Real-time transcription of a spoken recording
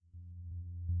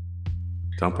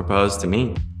Don't propose to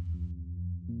me.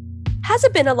 Has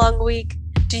it been a long week?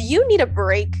 Do you need a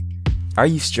break? Are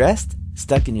you stressed?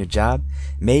 Stuck in your job?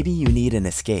 Maybe you need an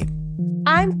escape.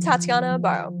 I'm Tatiana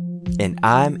Abaro. And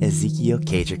I'm Ezekiel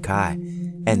Kajer-Kai.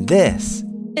 And this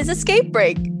is Escape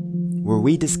Break, where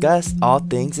we discuss all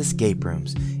things escape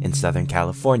rooms in Southern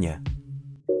California.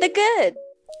 The good,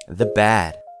 the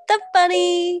bad, the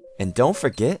funny, and don't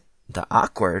forget the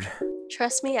awkward.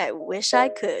 Trust me, I wish I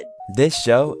could. This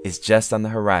show is just on the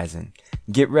horizon.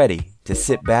 Get ready to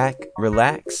sit back,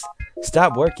 relax,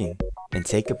 stop working, and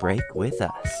take a break with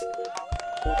us.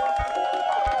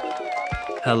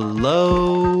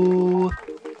 Hello,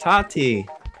 Tati.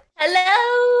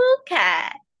 Hello,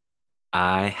 Kat.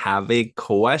 I have a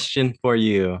question for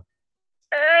you.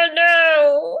 Oh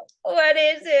no, what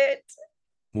is it?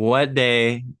 What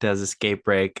day does Escape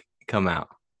Break come out?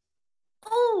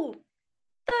 Oh,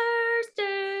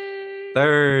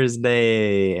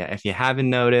 Thursday. If you haven't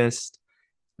noticed,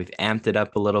 we've amped it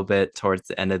up a little bit towards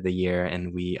the end of the year,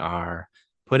 and we are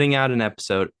putting out an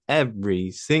episode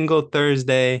every single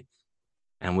Thursday,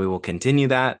 and we will continue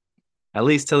that at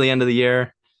least till the end of the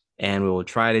year, and we will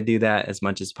try to do that as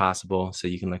much as possible so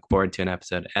you can look forward to an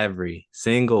episode every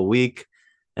single week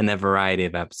and a variety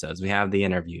of episodes. We have the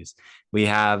interviews, we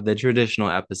have the traditional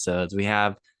episodes, we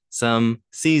have some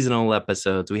seasonal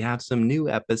episodes, we have some new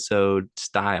episode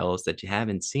styles that you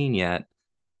haven't seen yet,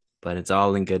 but it's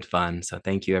all in good fun. So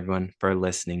thank you everyone for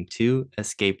listening to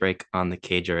Escape Break on the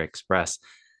Kajer Express.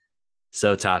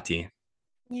 So Tati.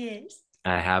 Yes.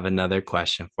 I have another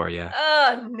question for you.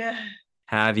 Oh no.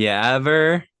 Have you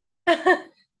ever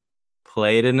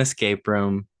played an escape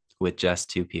room with just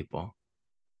two people?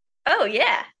 Oh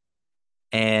yeah.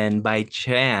 And by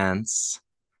chance,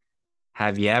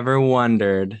 have you ever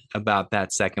wondered about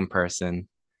that second person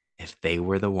if they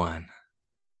were the one?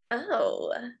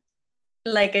 Oh,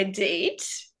 like a date?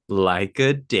 Like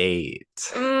a date.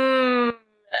 So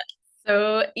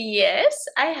yes,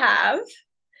 I have.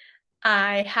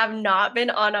 I have not been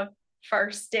on a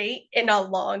first date in a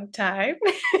long time.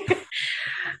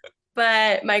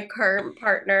 But my current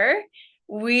partner,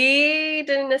 we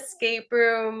did an escape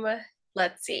room,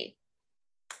 let's see,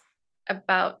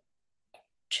 about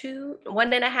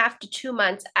 1.5 to 2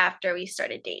 months after we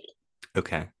started dating.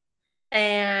 Okay.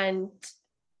 And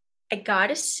I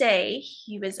gotta say,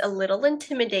 he was a little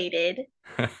intimidated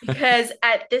because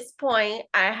at this point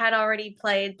I had already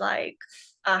played like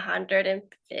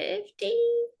 150,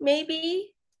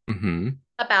 maybe,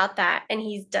 about that, and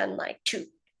he's done like 2.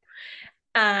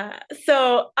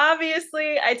 So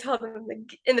obviously I told him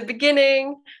in the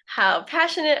beginning how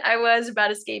passionate I was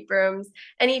about escape rooms,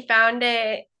 and he found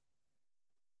it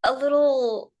a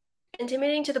little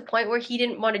intimidating to the point where he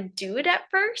didn't want to do it at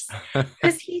first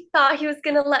because he thought he was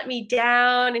going to let me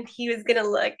down and he was going to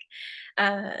look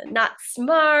not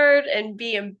smart and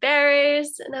be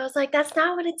embarrassed. And I was like, that's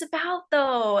not what it's about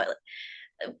though.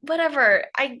 Whatever,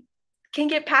 I can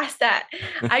get past that.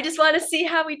 I just want to see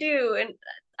how we do. And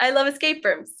I love escape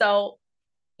rooms, so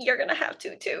you're gonna have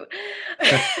to too.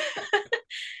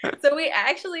 So we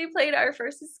actually played our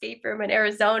first escape room in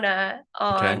Arizona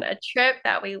on a trip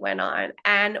that we went on,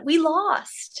 and we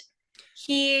lost.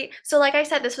 So like I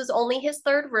said, this was only his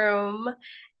third room,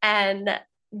 and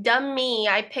dumb me,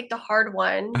 I picked a hard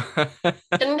one.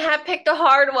 Didn't have picked a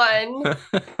hard one.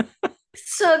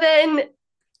 So then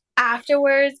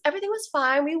afterwards, everything was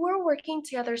fine. We were working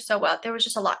together so well. There was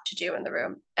just a lot to do in the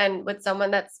room. And with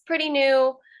someone that's pretty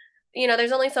new,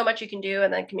 there's only so much you can do,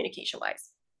 and then communication-wise.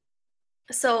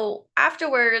 So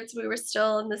afterwards, we were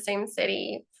still in the same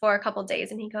city for a couple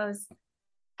days, and he goes,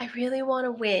 I really want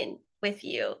to win with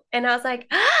you. And I was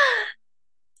like,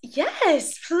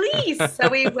 yes, please. So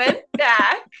we went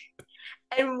back,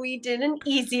 and we did an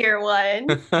easier one,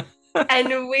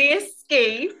 and we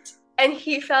escaped. And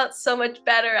he felt so much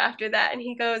better after that. And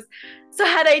he goes, so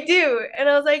how'd I do? And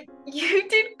I was like, you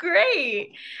did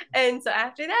great. And so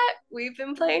after that, we've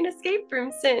been playing escape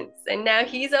room since. And now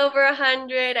he's over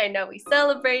 100. I know we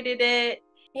celebrated it.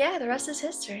 Yeah, the rest is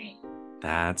history.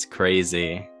 That's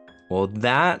crazy. Well,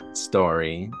 that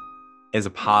story is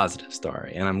a positive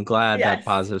story. And I'm glad that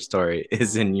positive story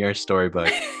is in your storybook.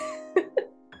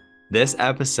 This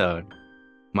episode,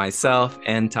 myself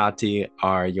and Tati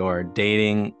are your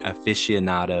dating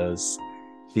aficionados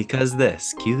because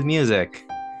this, cue the music,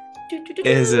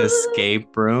 is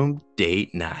escape room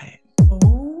date night.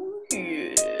 Oh,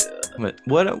 yeah.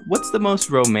 What's the most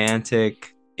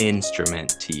romantic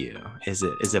instrument to you? Is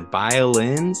it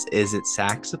violins? Is it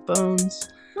saxophones?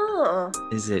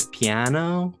 Is it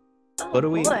piano?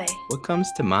 What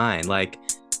comes to mind? Like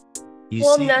you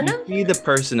see the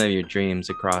person of your dreams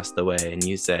across the way and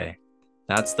you say,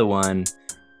 That's the one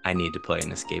I need to play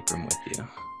an escape room with you.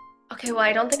 Okay, well,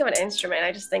 I don't think of an instrument.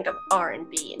 I just think of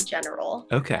R&B in general.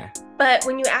 Okay. But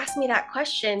when you asked me that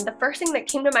question, the first thing that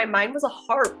came to my mind was a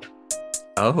harp.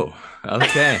 Oh,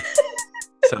 okay.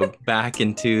 So back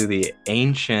into the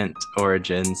ancient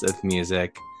origins of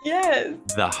music. Yes.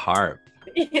 The harp.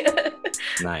 Yeah.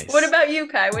 Nice. What about you,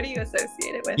 Kai? What do you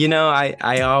associate it with? You know,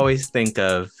 I always think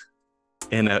of,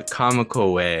 in a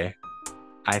comical way,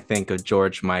 I think of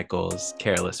George Michael's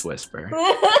Careless Whisper,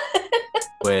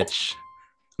 which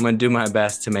I'm going to do my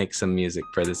best to make some music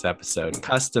for this episode,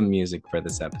 custom music for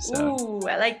this episode. Ooh,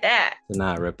 I like that. To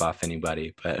not rip off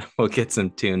anybody, but we'll get some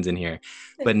tunes in here.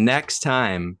 But next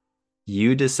time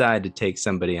you decide to take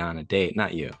somebody on a date,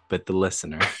 not you, but the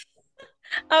listener.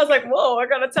 I was like, whoa, I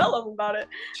gotta tell them about it.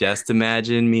 Just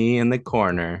imagine me in the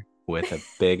corner with a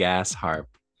big ass harp,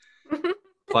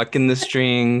 plucking the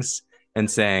strings and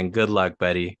saying, "Good luck,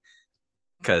 buddy."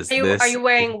 Because are you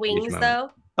wearing wings though?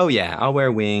 Oh yeah, I'll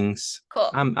wear wings. Cool.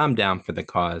 I'm down for the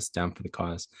cause. Down for the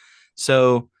cause.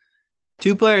 So,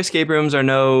 2-player escape rooms are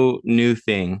no new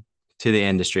thing to the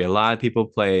industry. A lot of people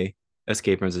play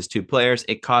escape rooms as 2 players.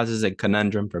 It causes a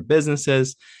conundrum for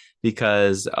businesses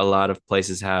because a lot of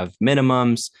places have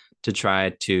minimums to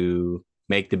try to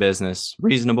make the business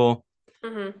reasonable.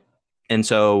 Mm-hmm. And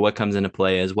so what comes into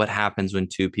play is what happens when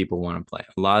 2 people want to play.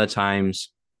 A lot of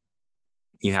times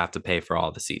you have to pay for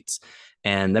all the seats.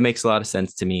 And that makes a lot of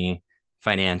sense to me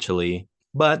financially.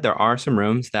 But there are some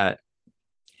rooms that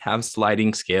have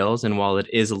sliding scales. And while it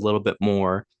is a little bit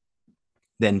more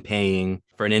than paying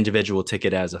for an individual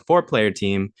ticket as a 4-player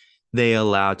team, they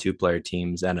allow 2-player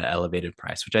teams at an elevated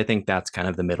price, which I think that's kind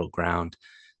of the middle ground.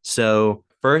 So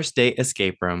first date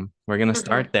escape room, we're going to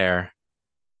start there.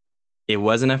 It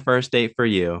wasn't a first date for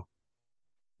you,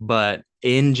 but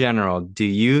in general, do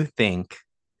you think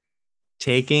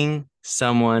taking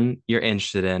someone you're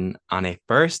interested in on a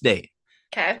first date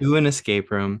to an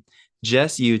escape room,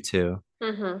 just you two,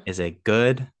 is a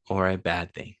good or a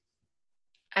bad thing?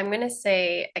 I'm going to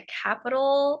say a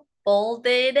capital,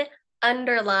 bolded,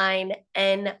 underline,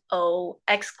 N-O,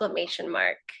 exclamation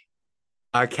mark.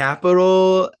 A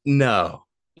capital no.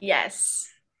 Yes.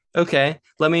 Okay.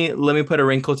 Let me put a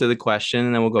wrinkle to the question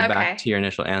and then we'll go back to your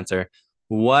initial answer.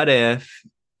 What if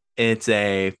it's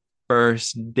a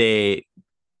first date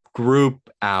group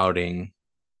outing?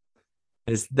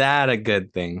 Is that a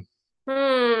good thing?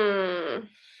 I'm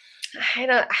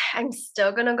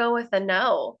still gonna go with a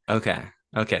no. Okay.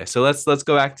 So let's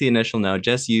go back to the initial no.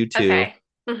 Just you two. Okay.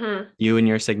 You and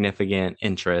your significant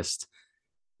interest.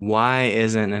 Why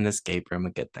isn't an escape room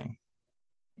a good thing?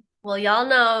 Well, y'all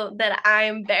know that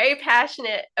I'm very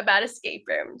passionate about escape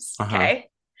rooms. Okay.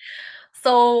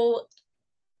 So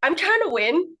I'm trying to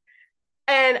win,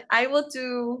 and I will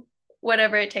do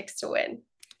whatever it takes to win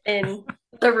in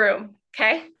the room.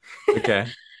 Okay.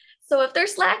 So if they're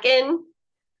slacking,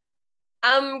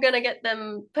 I'm gonna get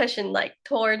them pushing like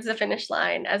towards the finish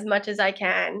line as much as I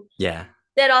can. Yeah.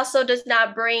 That also does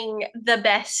not bring the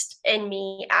best in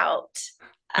me out.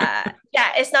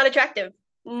 Yeah, it's not attractive.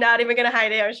 Not even gonna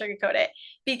hide it or sugarcoat it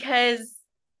because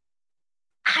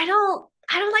I don't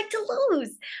like to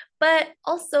lose. But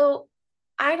also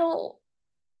I don't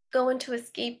go into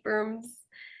escape rooms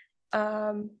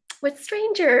with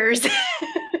strangers.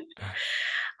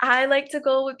 I like to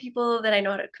go with people that I know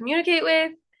how to communicate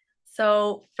with.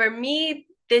 So for me,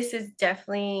 this is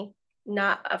definitely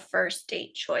not a first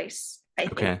date choice. I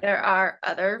think there are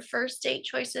other first date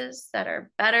choices that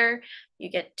are better. You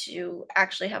get to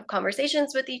actually have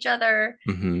conversations with each other.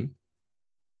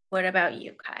 What about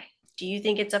you, Kai? Do you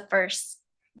think it's a first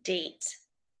date?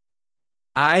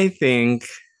 I think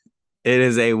it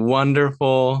is a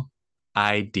wonderful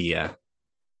idea.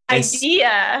 I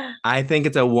think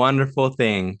it's a wonderful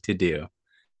thing to do.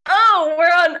 Oh, we're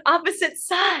on opposite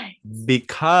sides.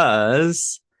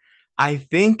 Because I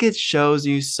think it shows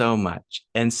you so much.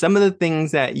 And some of the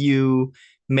things that you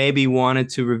maybe wanted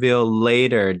to reveal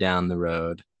later down the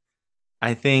road,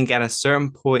 I think at a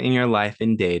certain point in your life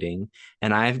in dating,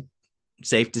 and I've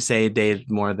safe to say dated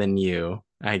more than you,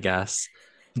 I guess,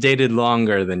 dated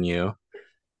longer than you.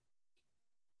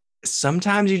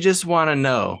 Sometimes you just want to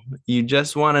know. You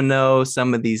just want to know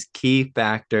some of these key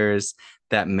factors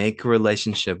that make a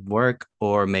relationship work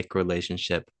or make a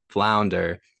relationship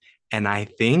flounder. And I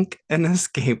think an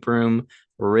escape room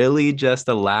really just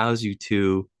allows you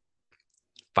to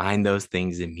find those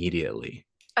things immediately.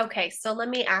 Okay, so let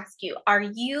me ask you, are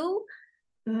you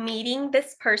meeting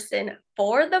this person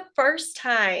for the first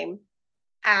time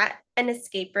at an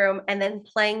escape room and then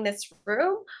playing this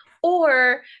room?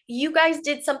 Or you guys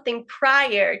did something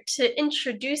prior to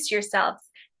introduce yourselves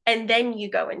and then you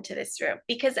go into this room,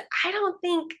 because I don't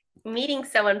think meeting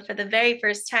someone for the very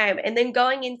first time and then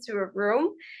going into a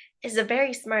room is a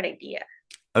very smart idea.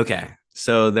 Okay,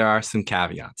 so there are some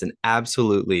caveats, and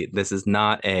absolutely, this is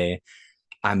not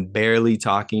I'm barely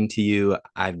talking to you.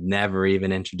 I've never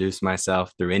even introduced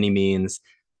myself through any means.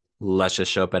 Let's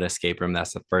just show up at escape room.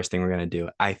 That's the first thing we're going to do.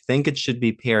 I think it should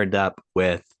be paired up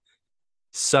with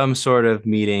some sort of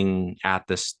meeting at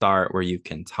the start where you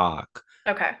can talk.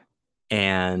 Okay.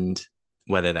 And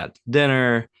whether that's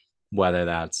dinner, whether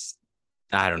that's,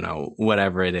 I don't know,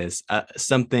 whatever it is,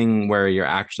 something where you're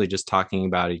actually just talking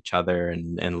about each other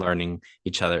and learning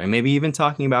each other, and maybe even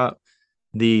talking about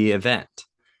the event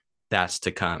that's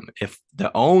to come. If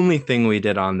the only thing we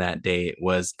did on that date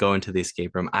was go into the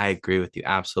escape room, I agree with you.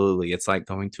 Absolutely. It's like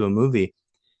going to a movie.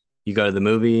 You go to the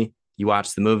movie, you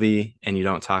watch the movie, and you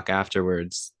don't talk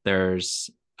afterwards. There's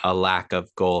a lack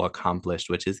of goal accomplished,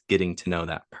 which is getting to know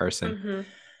that person. Mm-hmm.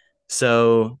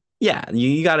 So, yeah,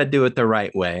 you got to do it the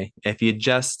right way. If you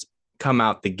just come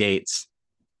out the gates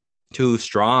too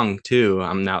strong, too,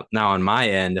 I'm now on my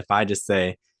end. If I just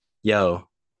say, yo,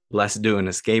 let's do an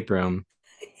escape room,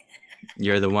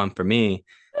 you're the one for me.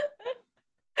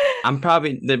 They're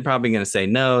probably going to say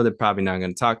no. They're probably not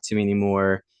going to talk to me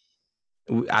anymore.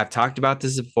 I've talked about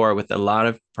this before with a lot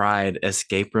of pride.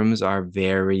 Escape rooms are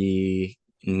very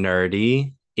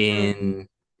nerdy in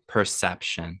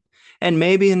perception and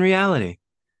maybe in reality.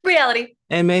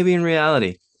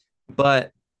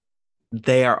 But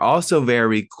they are also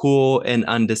very cool and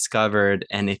undiscovered.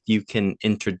 And if you can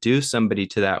introduce somebody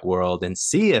to that world and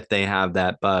see if they have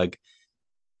that bug,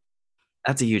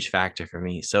 that's a huge factor for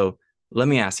me. So let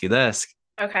me ask you this.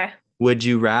 Okay. Would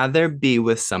you rather be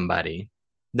with somebody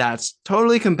that's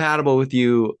totally compatible with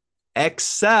you,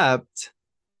 except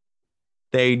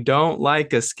they don't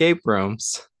like escape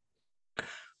rooms,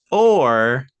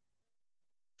 or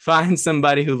find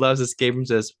somebody who loves escape rooms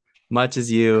as much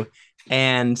as you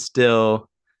and still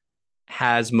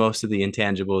has most of the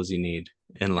intangibles you need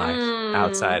in life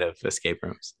outside of escape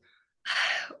rooms?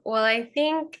 Well, I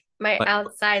think my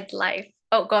outside life.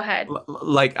 Oh, go ahead.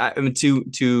 Like,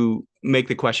 to make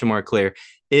the question more clear,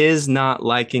 is not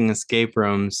liking escape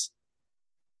rooms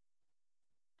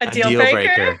a deal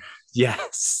breaker?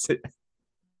 Yes.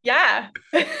 Yeah.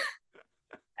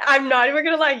 I'm not even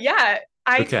gonna lie. Yeah.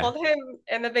 I told him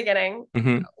in the beginning,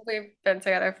 we've been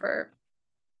together for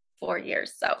 4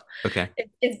 years, so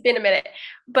it's been a minute.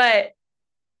 But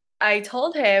I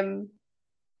told him,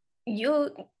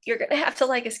 you're gonna have to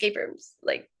like escape rooms.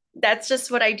 Like, that's just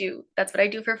what I do. That's what I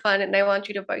do for fun, and I want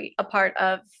you to be a part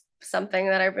of something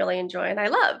that I really enjoy and I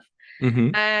love.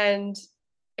 And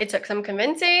it took some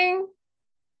convincing.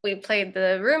 We played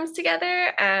the rooms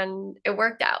together and it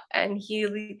worked out, and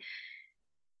he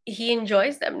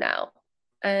enjoys them now,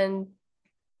 and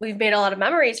we've made a lot of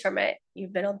memories from it.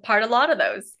 You've been a part of a lot of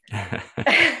those.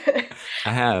 I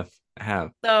have.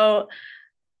 So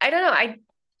I don't know.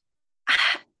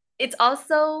 It's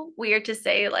also weird to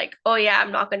say, like, oh yeah,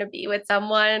 I'm not going to be with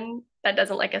someone that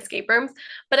doesn't like escape rooms,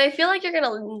 but I feel like you're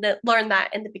going to learn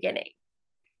that in the beginning.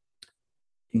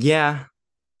 Yeah,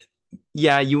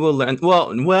 you will learn.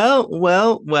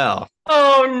 Well.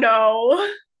 Oh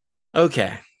no.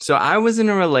 Okay, so I was in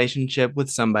a relationship with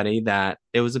somebody that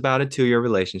it was about a 2-year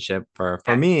relationship. For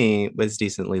me, it was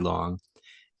decently long,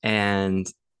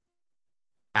 and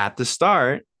at the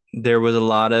start, there was a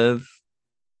lot of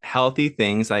healthy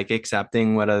things, like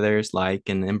accepting what others like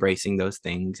and embracing those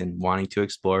things and wanting to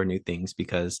explore new things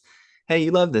because, hey,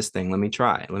 you love this thing. Let me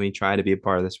try to be a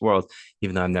part of this world,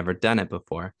 even though I've never done it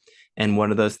before. And one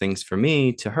of those things for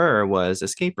me to her was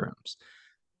escape rooms.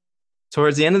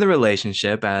 Towards the end of the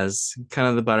relationship, as kind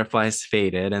of the butterflies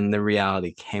faded and the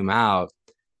reality came out,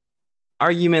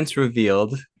 arguments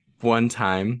revealed one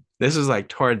time. This was like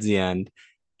towards the end.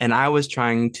 And I was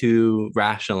trying to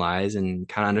rationalize and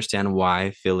kind of understand why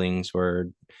feelings were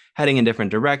heading in different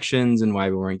directions and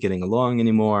why we weren't getting along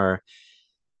anymore.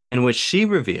 And what she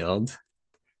revealed,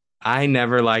 I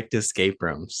never liked escape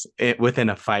rooms within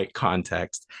a fight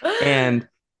context. And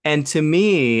to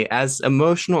me, as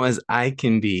emotional as I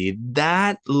can be,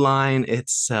 that line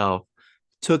itself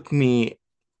took me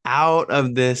out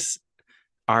of this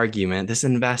argument, this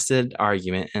invested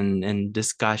argument and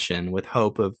discussion with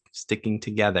hope of sticking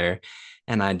together.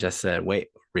 And I just said, wait,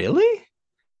 really?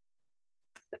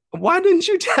 Why didn't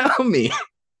you tell me?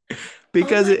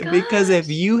 because if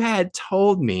you had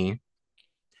told me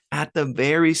at the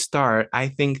very start, I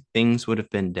think things would have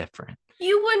been different.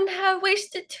 You wouldn't have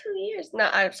wasted 2 years. No,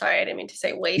 I'm sorry. I didn't mean to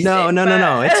say wasted.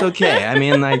 No. It's okay. I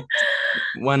mean, like,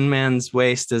 one man's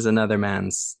waste is another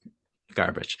man's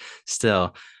garbage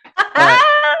still.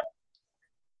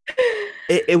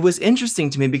 it was interesting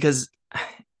to me because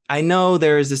I know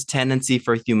there is this tendency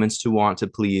for humans to want to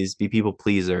please, be people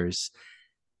pleasers,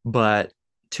 but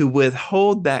to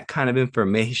withhold that kind of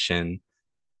information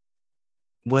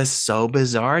was so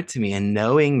bizarre to me. And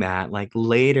knowing that, like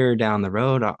later down the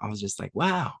road, I was just like,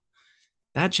 wow,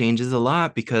 that changes a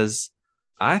lot because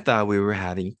I thought we were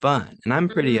having fun. And I'm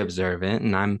pretty Mhm. observant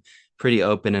and I'm pretty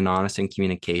open and honest in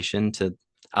communication to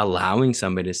allowing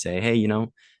somebody to say, hey,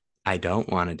 I don't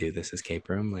want to do this escape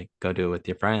room. Like, go do it with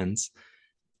your friends.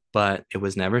 But it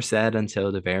was never said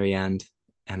until the very end.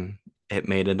 And it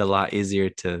made it a lot easier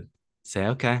to say,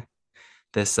 okay,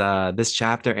 this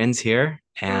chapter ends here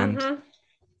and Mhm.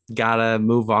 gotta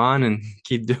move on and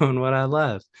keep doing what I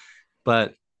love.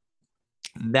 But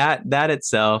that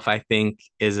itself, I think,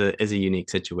 is a unique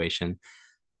situation.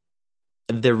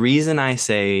 The reason I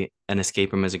say an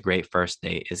escape room is a great first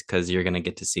date is because you're gonna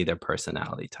get to see their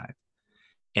personality type.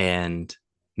 And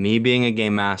me being a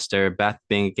game master, Beth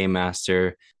being a game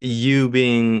master, you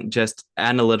being just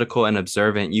analytical and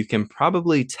observant, you can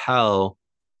probably tell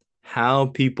how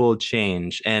people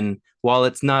change. And while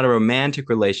it's not a romantic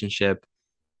relationship,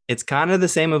 it's kind of the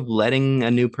same of letting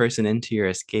a new person into your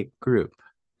escape group,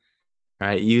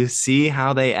 right? You see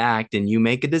how they act and you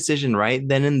make a decision right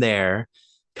then and there,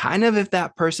 kind of if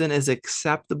that person is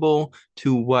acceptable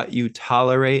to what you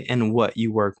tolerate and what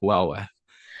you work well with.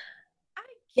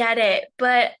 Get it,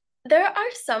 but there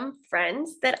are some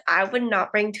friends that I would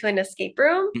not bring to an escape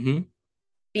room Mm-hmm.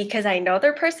 because I know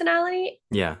their personality.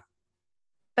 Yeah.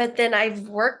 But then I've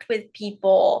worked with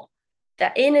people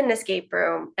that in an escape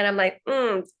room, and I'm like,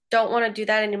 don't want to do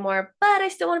that anymore, but I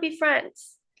still want to be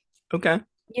friends. Okay.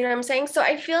 You know what I'm saying? So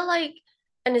I feel like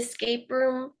an escape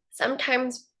room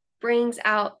sometimes brings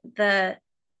out the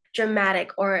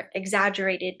dramatic or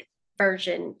exaggerated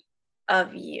version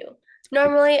of you.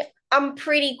 Normally, I'm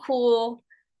pretty cool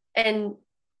and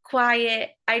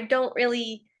quiet. I don't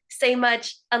really say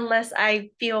much unless I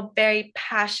feel very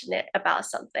passionate about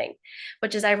something,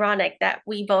 which is ironic that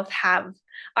we both have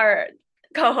our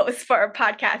co-hosts for our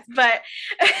podcast, but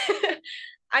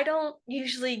I don't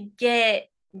usually get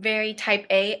very type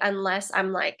A unless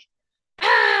I'm like,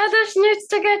 this needs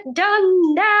to get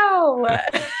done now.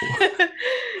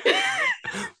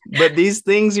 But these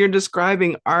things you're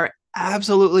describing are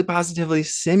absolutely positively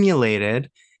simulated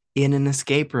in an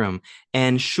escape room.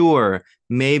 And sure,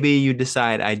 maybe you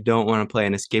decide, I don't want to play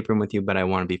an escape room with you, but I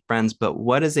want to be friends. But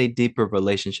what is a deeper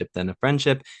relationship than a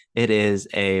friendship? It is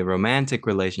a romantic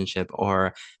relationship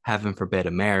or, heaven forbid,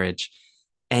 a marriage.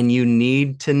 And you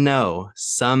need to know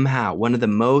somehow one of the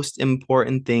most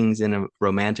important things in a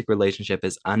romantic relationship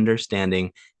is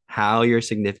understanding how your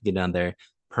significant other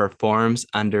performs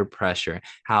under pressure,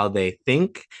 how they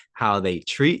think, how they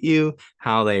treat you,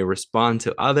 how they respond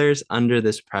to others under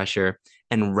this pressure.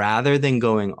 And rather than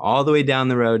going all the way down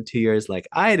the road 2 years like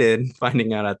I did,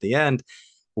 finding out at the end,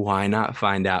 why not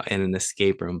find out in an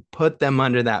escape room? Put them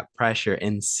under that pressure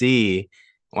and see,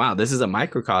 wow, this is a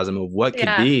microcosm of what could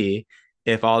Yeah. be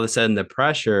if all of a sudden the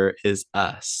pressure is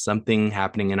us, something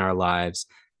happening in our lives.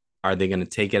 Are they going to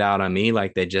take it out on me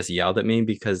like they just yelled at me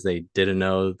because they didn't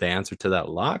know the answer to that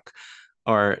lock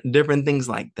or different things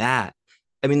like that?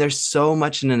 I mean, there's so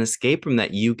much in an escape room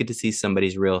that you get to see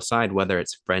somebody's real side, whether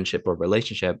it's friendship or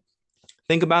relationship.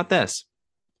 Think about this.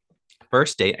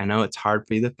 First date, I know it's hard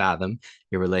for you to fathom.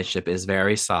 Your relationship is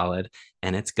very solid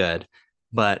and it's good.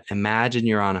 But imagine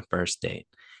you're on a first date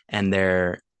and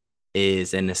there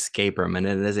is an escape room and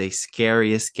it is a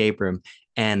scary escape room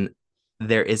and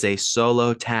there is a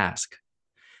solo task.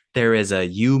 There is a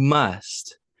you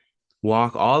must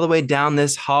walk all the way down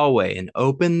this hallway and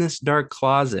open this dark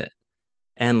closet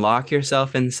and lock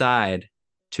yourself inside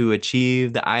to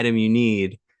achieve the item you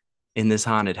need in this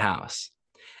haunted house.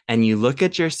 And you look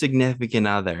at your significant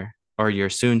other or your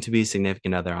soon to be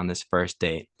significant other on this first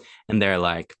date and they're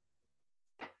like,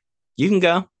 you can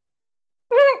go.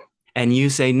 And you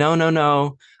say, no, no,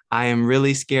 no, I am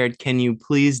really scared. Can you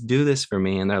please do this for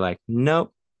me? And they're like,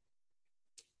 nope.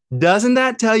 Doesn't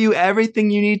that tell you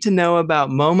everything you need to know about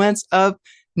moments of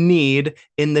need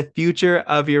in the future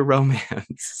of your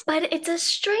romance? But it's a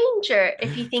stranger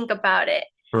if you think about it,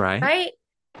 Right. right?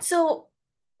 So,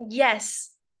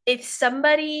 yes, if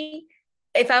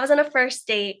I was on a first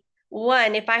date,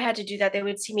 one, if I had to do that, they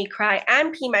would see me cry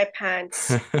and pee my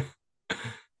pants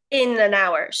in an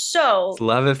hour. It's So,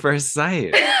 love at first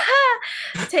sight.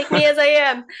 take me as I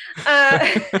am.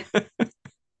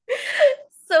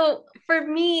 So, for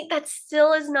me, that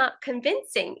still is not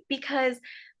convincing because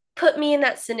put me in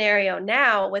that scenario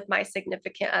now with my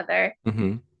significant other.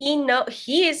 Mm-hmm.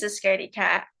 He is a scaredy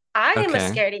cat. I am a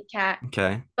Okay. scaredy cat,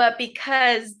 Okay. but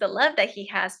because the love that he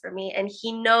has for me and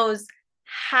he knows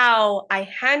how I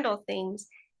handle things,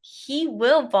 he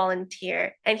will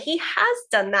volunteer. And he has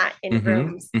done that in Mm-hmm.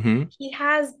 rooms. Mm-hmm. He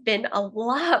has been a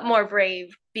lot more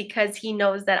brave because he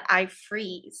knows that I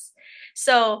freeze.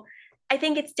 So I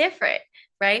think it's different,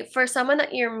 right? For someone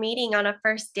that you're meeting on a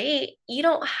first date, you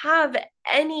don't have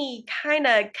any kind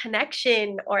of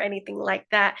connection or anything like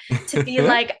that to be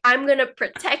like, I'm going to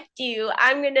protect you.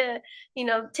 I'm going to,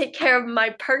 take care of my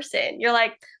person. You're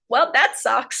like, well, that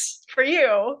sucks for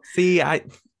you. See, I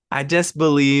just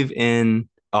believe in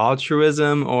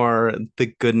altruism or the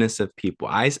goodness of people.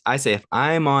 I say if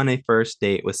I'm on a first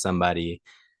date with somebody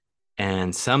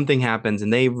and something happens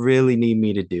and they really need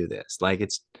me to do this, like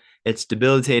it's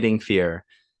debilitating fear,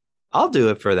 I'll do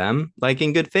it for them, like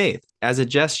in good faith, as a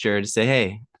gesture to say,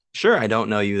 hey, sure, I don't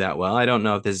know you that well. I don't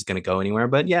know if this is going to go anywhere,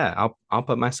 but yeah, I'll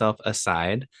put myself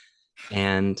aside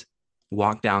and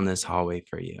walk down this hallway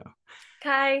for you.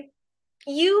 Kai,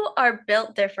 you are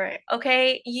built different,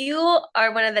 okay? You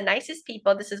are one of the nicest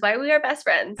people. This is why we are best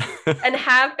friends and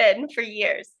have been for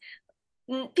years.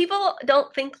 People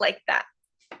don't think like that.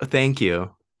 Thank you.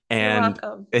 You're And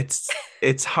welcome.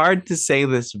 it's hard to say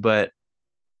this, but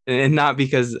and not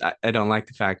because I don't like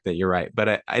the fact that you're right,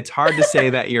 but it's hard to say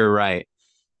that you're right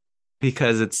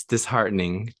because it's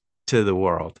disheartening to the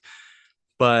world.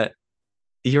 But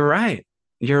you're right.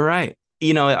 You're right.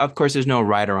 Of course, there's no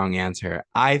right or wrong answer.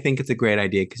 I think it's a great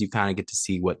idea because you kind of get to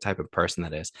see what type of person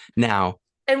that is. Now,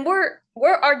 And we're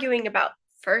arguing about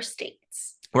first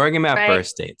dates, we're talking about right?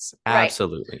 first dates. Right.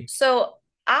 Absolutely. So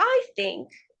I think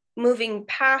moving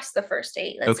past the first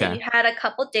date, let's say Okay. you had a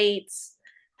couple dates,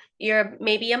 you're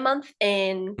maybe a month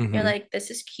in, you're Mm-hmm. like, this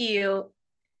is cute.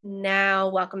 Now,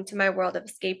 welcome to my world of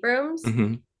escape rooms.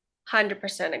 Mm-hmm.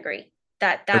 100% agree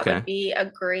that Okay. would be a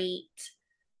great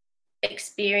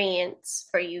experience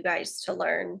for you guys to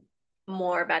learn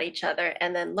more about each other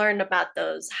and then learn about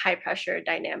those high pressure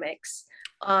dynamics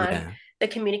on Yeah. the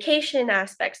communication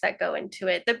aspects that go into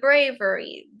it, the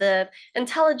bravery, the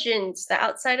intelligence, the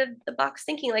outside of the box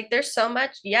thinking. Like there's so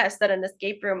much, yes, that an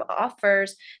escape room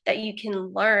offers that you can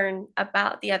learn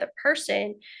about the other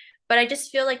person. But I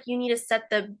just feel like you need to set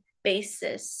the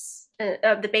basis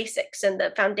of the basics and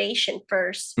the foundation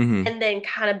first, Mm-hmm. and then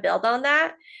kind of build on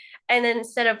that. And then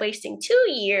instead of wasting 2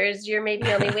 years, you're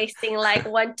maybe only wasting like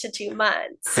 1 to 2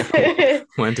 months.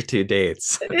 1 to 2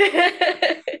 dates.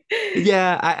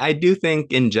 Yeah, I do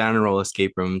think in general,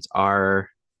 escape rooms are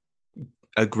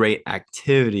a great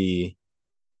activity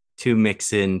to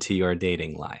mix into your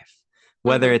dating life,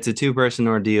 whether Mhm. it's a two-person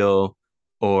ordeal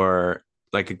or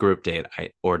like a group date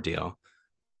ordeal.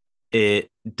 It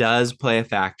does play a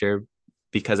factor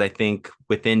because I think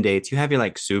within dates, you have your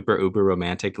like super uber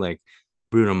romantic, like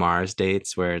Bruno Mars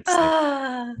dates where it's like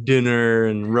Ah, dinner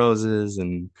and roses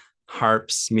and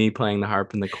harps, me playing the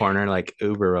harp in the corner, like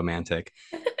uber romantic.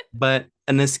 But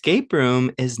an escape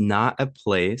room is not a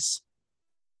place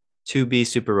to be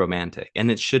super romantic,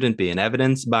 and it shouldn't be. And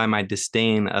evidenced by my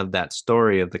disdain of that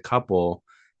story of the couple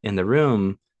in the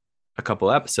room a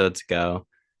couple episodes ago,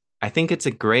 I think it's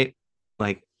a great,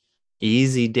 like,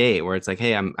 easy date where it's like,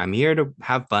 hey, I'm here to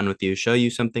have fun with you, show you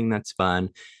something that's fun,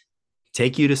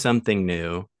 take you to something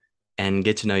new, and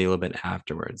get to know you a little bit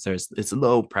afterwards. It's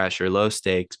low pressure, low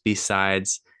stakes,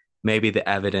 besides maybe the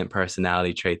evident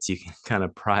personality traits you can kind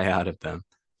of pry out of them.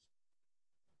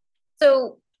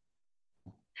 so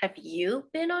have you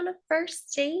been on a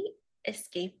first date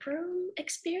escape room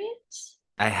experience?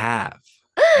 I have.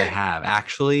 I have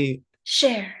actually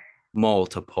Share.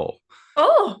 multiple.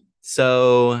 Oh,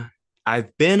 So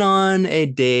I've been on a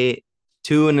date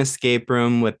to an escape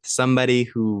room with somebody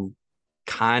who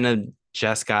kind of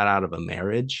just got out of a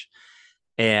marriage.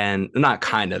 And not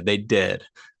kind of, they did.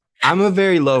 I'm a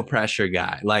very low pressure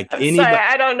guy. Like I'm sorry. anybody.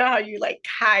 I don't know how you like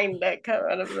kind of come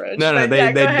out of marriage, No, but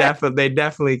yeah, go ahead. they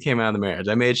definitely came out of the marriage.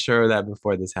 I made sure of that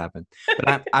before this happened.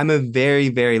 But I'm a very,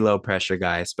 very low pressure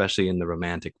guy, especially in the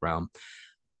romantic realm.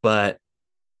 But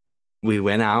we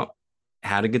went out,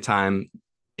 had a good time.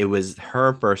 It was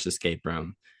her first escape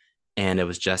room, and it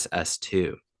was just us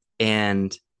two.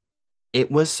 And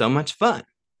it was so much fun.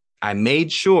 I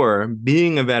made sure,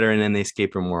 being a veteran in the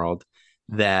escape room world,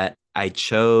 that I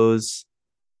chose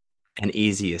an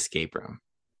easy escape room.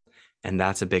 And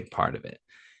that's a big part of it.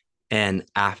 And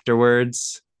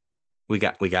afterwards, we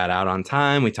got out on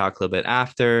time. We talked a little bit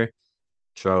after,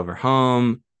 drove her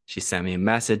home. She sent me a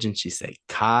message and she said,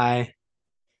 Kai,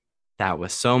 that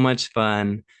was so much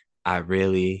fun. I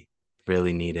really,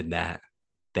 really needed that.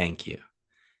 Thank you.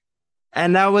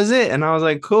 And that was it. And I was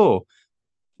like, cool.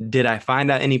 Did I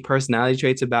find out any personality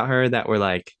traits about her that were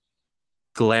like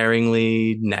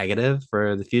glaringly negative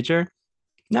for the future.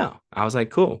 No, I was like,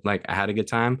 cool. Like, I had a good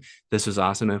time. This was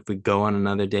awesome. If we go on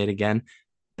another date again,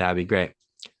 that'd be great.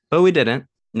 But we didn't.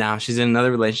 Now she's in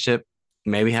another relationship,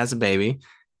 maybe has a baby,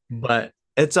 but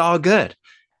it's all good.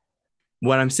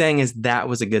 What I'm saying is that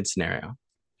was a good scenario.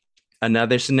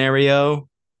 Another scenario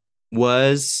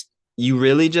was you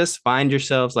really just find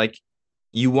yourselves like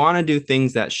you want to do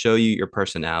things that show you your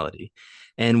personality.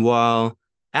 And while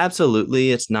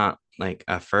absolutely it's not like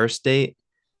a first date,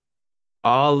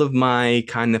 all of my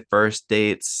kind of first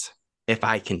dates, if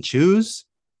I can choose,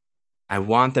 I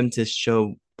want them to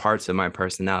show parts of my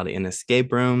personality. In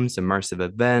escape rooms, immersive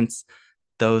events,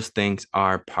 those things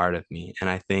are part of me. And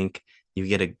I think you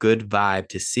get a good vibe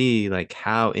to see like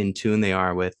how in tune they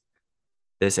are with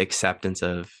this acceptance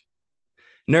of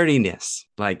nerdiness.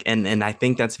 Like, and I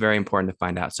think that's very important to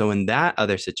find out. So in that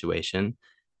other situation,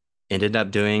 ended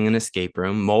up doing an escape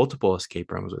room, multiple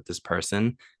escape rooms with this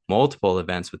person, multiple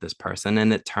events with this person,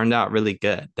 and it turned out really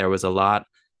good. There was a lot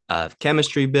of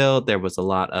chemistry built. There was a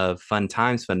lot of fun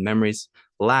times, fun memories,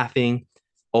 laughing.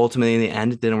 Ultimately, in the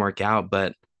end, it didn't work out,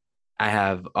 but I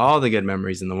have all the good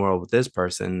memories in the world with this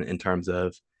person in terms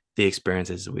of the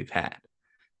experiences we've had.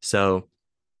 So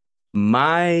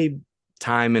my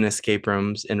time in escape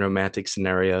rooms in romantic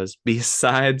scenarios,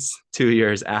 besides 2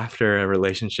 years after a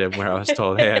relationship where I was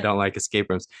told, hey, I don't like escape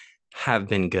rooms, have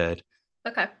been good.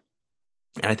 Okay.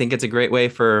 And I think it's a great way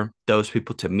for those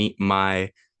people to meet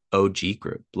my OG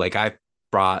group. Like I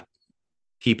brought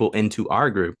people into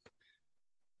our group,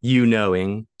 you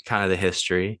knowing kind of the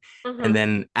history. Mm-hmm. And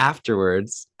then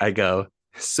afterwards, I go,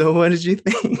 so what did you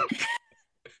think?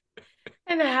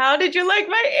 And how did you like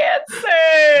my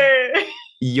answer?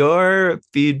 Your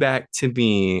feedback to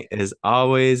me is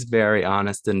always very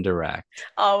honest and direct.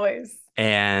 Always.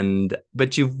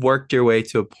 But you've worked your way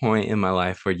to a point in my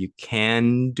life where you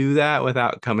can do that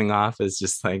without coming off as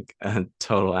just like a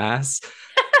total ass.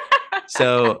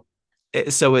 So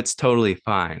it's totally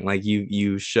fine. Like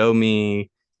you show me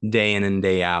day in and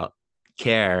day out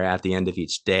care at the end of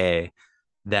each day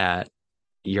that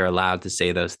you're allowed to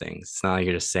say those things. It's not like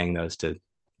you're just saying those to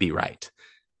be right.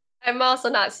 I'm also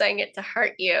not saying it to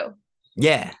hurt you.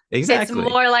 Yeah, exactly.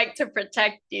 It's more like to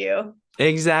protect you.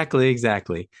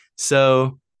 Exactly.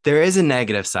 So there is a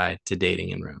negative side to dating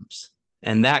in rooms,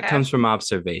 and that comes from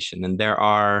observation. And there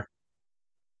are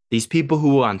these people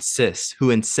who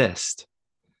insist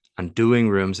on doing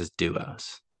rooms as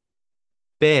duos.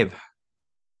 Babe,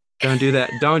 don't do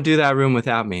that. Don't do that room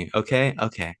without me. Okay.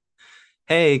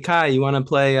 Hey, Kai, you want to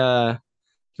play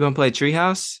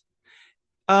Treehouse?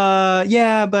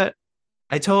 Yeah, but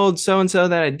I told so and so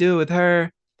that I'd do it with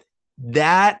her.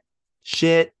 That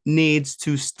shit needs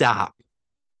to stop.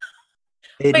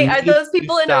 Wait, are those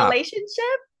people in a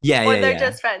relationship? Yeah, or they're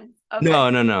just friends? Okay.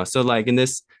 No. So like in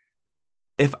this,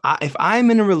 if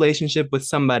I'm in a relationship with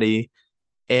somebody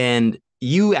and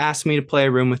you ask me to play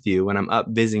a room with you when I'm up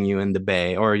visiting you in the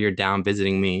Bay, or you're down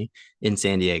visiting me in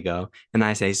San Diego, and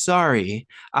I say, sorry,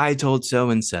 I told so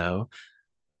and so,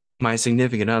 my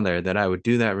significant other, that I would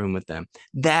do that room with them.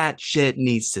 That shit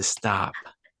needs to stop.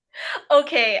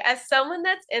 Okay, as someone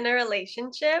that's in a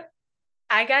relationship,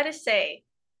 I gotta say,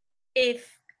 if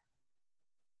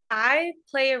I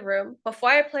play a room,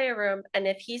 before I play a room, and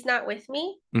if he's not with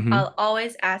me, I'll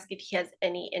always ask if he has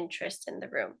any interest in the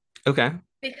room. Okay.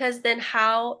 Because then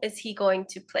how is he going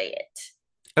to play it?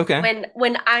 Okay.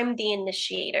 When I'm the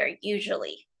initiator,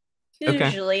 usually.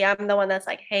 Usually I'm the one that's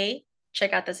like, hey,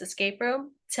 check out this escape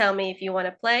room. Tell me if you want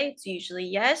to play. It's usually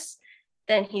yes.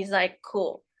 Then he's like,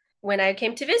 cool. When I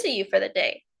came to visit you for the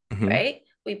day, right?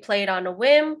 We played on a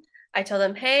whim. I told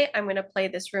him, hey, I'm going to play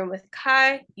this room with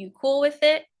Kai. You cool with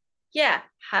it? Yeah,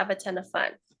 have a ton of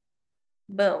fun.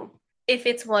 Boom. If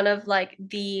it's one of like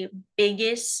the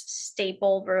biggest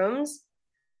staple rooms,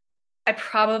 I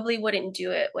probably wouldn't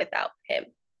do it without him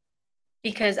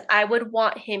because I would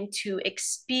want him to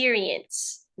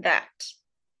experience that.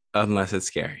 Unless it's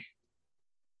scary.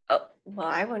 Oh, well,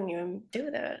 I wouldn't even do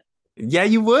that. Yeah,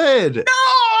 you would.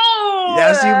 No!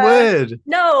 Yes, you would.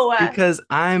 No. Because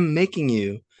I'm making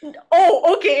you.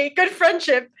 Oh, okay. Good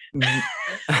friendship.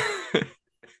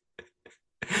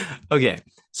 Okay.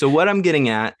 So what I'm getting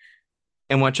at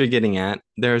and what you're getting at,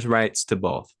 there's rights to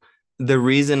both. The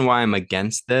reason why I'm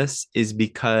against this is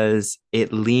because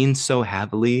it leans so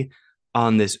heavily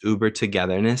on this Uber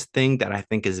togetherness thing that I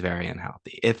think is very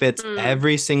unhealthy. If it's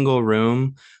every single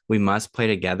room we must play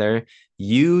together,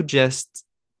 you just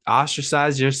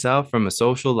ostracize yourself from a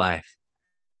social life.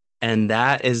 And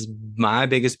that is my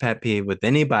biggest pet peeve with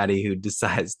anybody who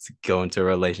decides to go into a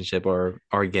relationship or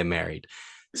get married.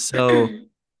 So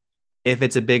If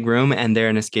it's a big room and they're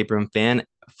an escape room fan,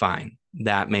 fine.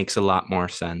 That makes a lot more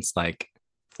sense. Like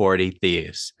 40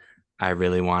 Thieves. I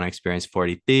really want to experience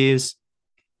 40 Thieves.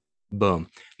 Boom.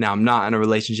 Now, I'm not in a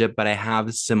relationship, but I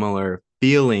have similar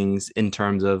feelings in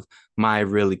terms of my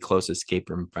really close escape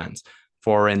room friends.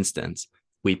 For instance,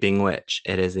 Weeping Witch.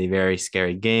 It is a very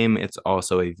scary game. It's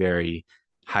also a very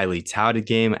highly touted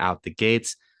game out the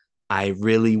gates. I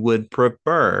really would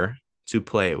prefer to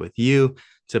play it with you,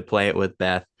 to play it with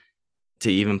Beth,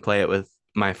 to even play it with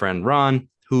my friend Ron,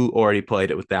 who already played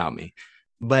it without me.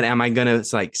 But am I gonna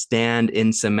like stand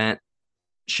in cement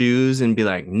shoes and be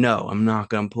like, no, I'm not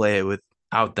gonna play it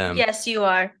without them? Yes, you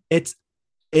are. It's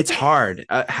it's hard.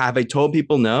 Have I told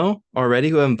people no already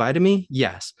who have invited me?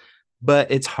 Yes.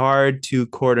 But it's hard to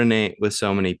coordinate with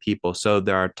so many people. So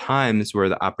there are times where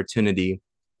the opportunity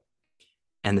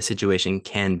and the situation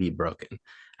can be broken.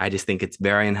 I just think it's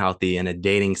very unhealthy in a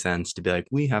dating sense to be like,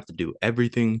 we have to do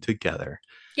everything together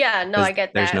Yeah, no, because I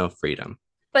get there's that. no freedom.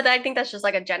 But I think that's just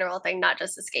like a general thing, not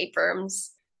just escape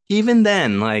rooms. Even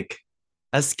then, like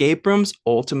escape rooms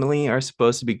ultimately are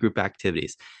supposed to be group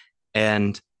activities.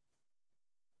 And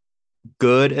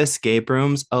good escape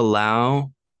rooms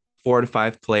allow 4 to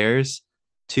 5 players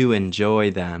to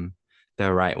enjoy them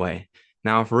the right way.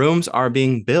 Now, if rooms are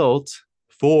being built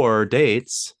for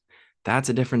dates, that's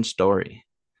a different story.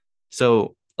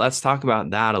 So let's talk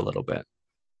about that a little bit.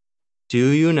 Do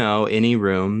you know any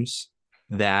rooms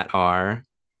that are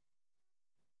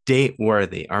date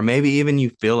worthy, or maybe even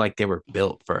you feel like they were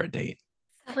built for a date?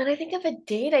 When I think of a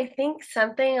date, I think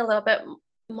something a little bit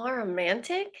more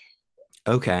romantic.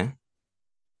 Okay,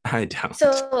 I don't.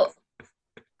 So,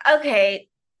 okay,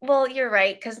 well, you're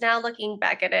right, because now looking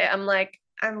back at it, I'm like,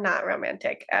 I'm not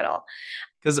romantic at all.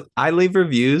 Because I leave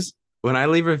reviews. When I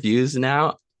leave reviews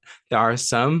now, there are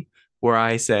some where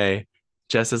I say,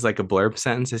 just as like a blurb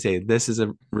sentence, I say, this is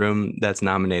a room that's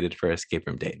nominated for escape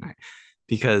room date night.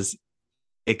 Because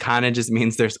it kind of just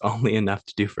means there's only enough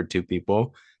to do for 2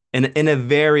 people. And in a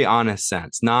very honest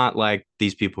sense, not like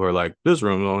these people who are like, this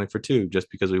room is only for 2 just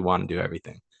because we want to do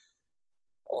everything.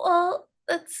 Well,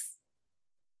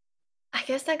 I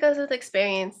guess that goes with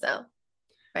experience, though,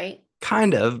 right?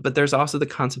 Kind of, but there's also the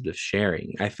concept of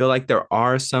sharing. I feel like there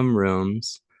are some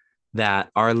rooms that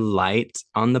are light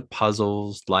on the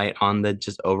puzzles, light on the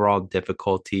just overall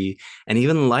difficulty, and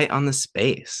even light on the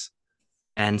space.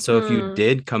 And so if you Hmm.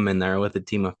 did come in there with a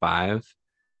team of 5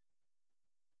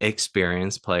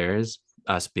 experienced players,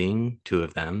 us being 2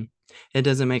 of them, it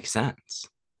doesn't make sense.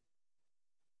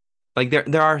 Like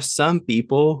there are some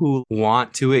people who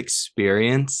want to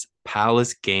experience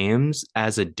Palace games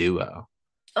as a duo.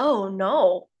 Oh,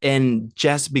 no. And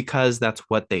just because that's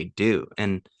what they do.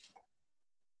 And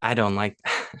I don't like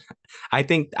I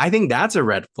think that's a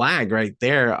red flag right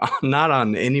there, not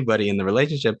on anybody in the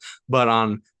relationship, but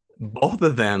on both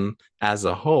of them as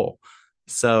a whole.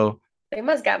 So, They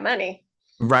must got money.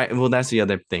 right, well, that's the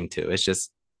other thing too. It's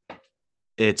just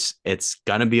it's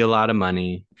gonna be a lot of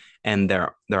money. And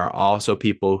there are also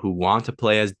people who want to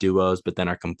play as duos, but then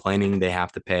are complaining they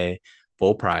have to pay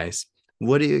full price.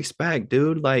 What do you expect,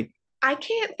 dude? Like, I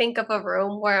can't think of a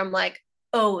room where I'm like,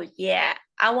 oh, yeah,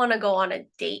 I want to go on a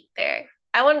date there.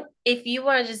 If you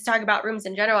want to just talk about rooms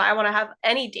in general, I want to have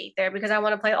any date there because I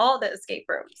want to play all the escape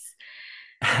rooms.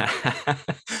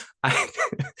 I,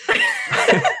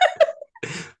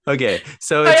 okay,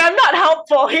 so But I'm not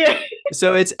helpful here.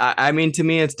 I mean, to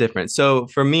me it's different. So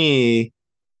for me,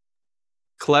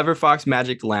 Clever Fox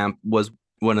Magic Lamp was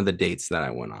one of the dates that I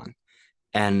went on,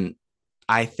 and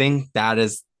I think that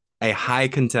is a high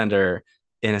contender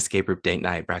in escape room date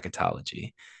night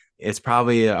bracketology. It's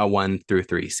probably a 1 through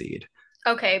 3 seed.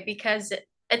 Okay, because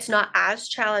it's not as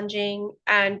challenging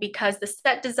and because the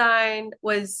set design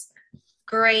was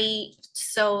great,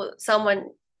 so someone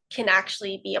can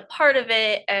actually be a part of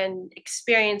it and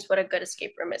experience what a good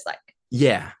escape room is like.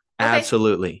 Yeah, Okay.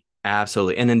 absolutely.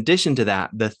 Absolutely. And in addition to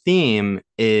that, the theme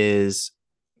is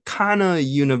kind of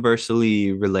universally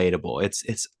relatable.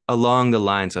 It's along the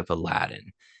lines of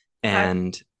Aladdin. Okay.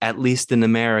 And at least in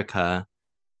America,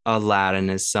 Aladdin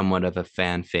is somewhat of a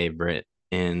fan favorite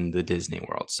in the Disney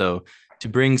world. So to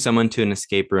bring someone to an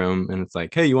escape room and it's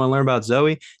like, hey, you want to learn about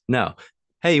Zoe? No.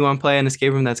 Hey, you want to play an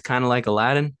escape room that's kind of like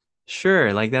Aladdin?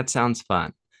 Sure, like that sounds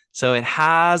fun. So it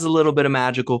has a little bit of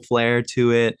magical flair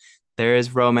to it. There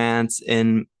is romance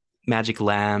in magic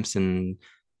lamps and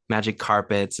magic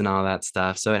carpets and all that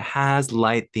stuff. So it has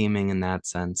light theming in that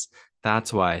sense.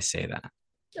 That's why I say that.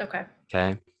 Okay.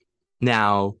 Okay.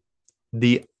 Now,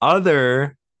 the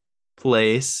other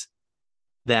place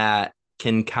that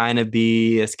can kind of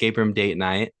be escape room date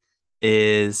night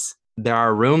is there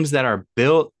are rooms that are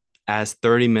built as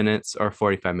 30 minutes or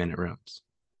 45-minute rooms,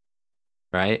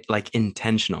 right? Like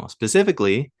intentional.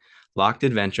 Specifically, Locked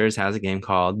Adventures has a game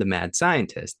called The Mad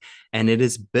Scientist, and it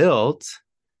was built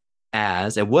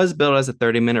as a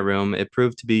 30-minute room. It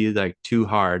proved to be like too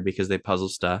hard because they puzzle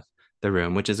stuff the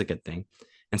room, which is a good thing.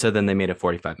 And so then they made it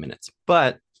 45 minutes.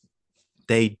 But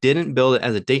they didn't build it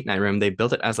as a date night room. They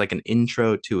built it as like an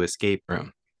intro to escape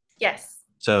room. Yes.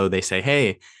 So they say,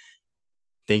 hey,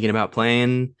 thinking about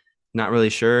playing, not really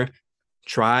sure,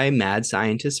 try Mad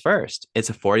Scientist first. It's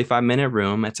a 45-minute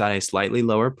room. It's at a slightly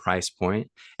lower price point.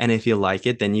 And if you like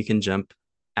it, then you can jump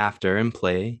after and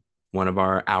play one of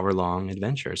our hour-long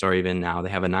adventures, or even now they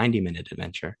have a 90-minute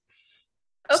adventure.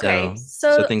 Okay,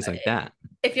 so things like that.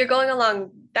 If you're going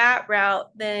along that route,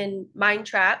 then Mind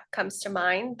Trap comes to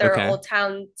mind. Their Old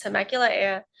Town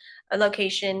Temecula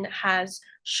location has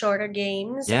shorter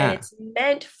games, and it's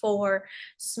meant for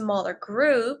smaller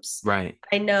groups. Right.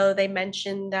 I know they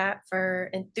mentioned that for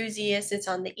enthusiasts, it's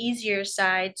on the easier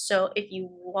side. So if you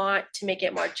want to make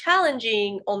it more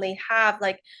challenging, only have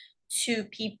like 2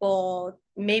 people,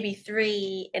 maybe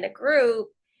 3 in a group,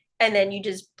 and then you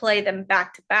just play them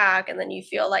back to back, and then you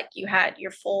feel like you had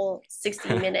your full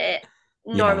 60-minute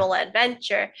normal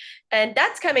adventure. And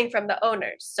that's coming from the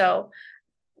owners. So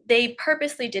they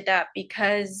purposely did that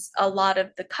because a lot of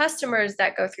the customers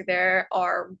that go through there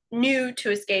are new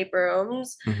to escape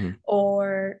rooms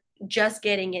or just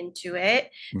getting into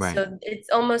it. Right. So it's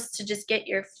almost to just get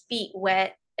your feet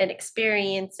wet and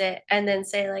experience it, and then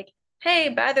say like, hey,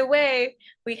 by the way,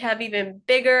 we have even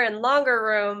bigger and longer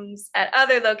rooms at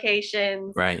other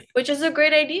locations, right? Which is a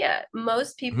great idea.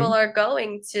 Most people are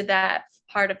going to that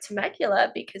part of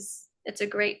Temecula because it's a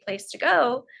great place to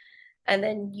go. And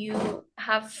then you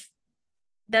have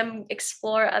them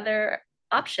explore other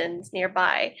options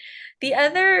nearby. The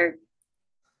other,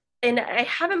 and I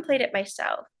haven't played it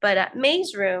myself, but at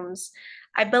Maze Rooms,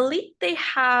 I believe they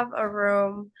have a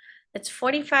room that's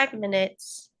 45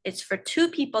 minutes. It's for 2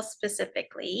 people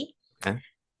specifically. Okay.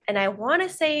 And I want to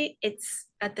say it's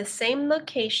at the same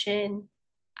location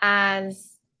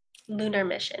as Lunar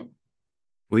Mission.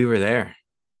 We were there.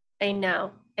 I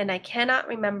know. And I cannot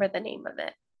remember the name of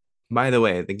it. By the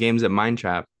way, the games at Mind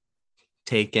Trap,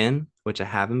 Taken, which I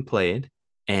haven't played,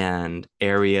 and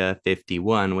Area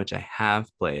 51, which I have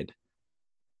played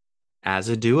as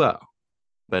a duo,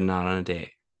 but not on a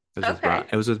date.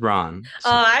 It was with Ron. So.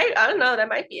 Oh, I don't know. That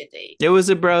might be a date. It was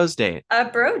a bros date. A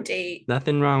bro date.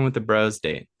 Nothing wrong with the bros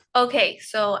date. Okay,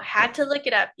 so I had to look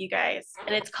it up, you guys.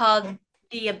 And it's called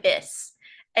The Abyss.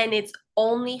 And it's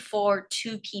only for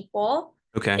 2 people.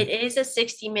 Okay. It is a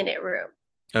 60-minute room.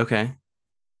 Okay.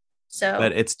 So.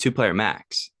 But it's 2-player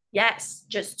max. Yes,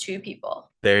 just 2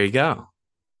 people. There you go.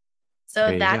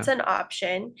 So that's an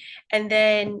option. And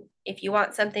then if you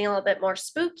want something a little bit more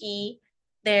spooky,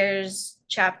 there's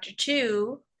Chapter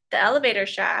 2, the elevator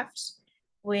shafts,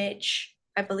 which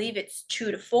I believe it's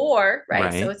 2 to 4,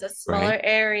 right? So it's a smaller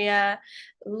area.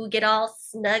 We get all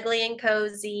snuggly and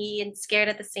cozy and scared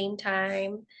at the same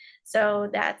time. So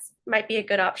that's might be a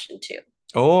good option too.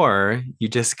 Or you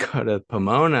just go to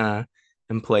Pomona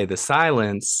and play The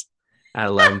Silence at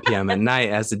 11 p.m. at night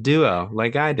as a duo,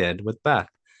 like I did with Beth,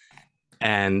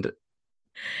 and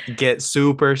get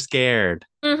super scared.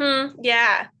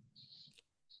 Yeah.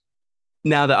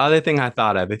 Now, the other thing I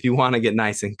thought of, if you want to get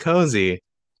nice and cozy,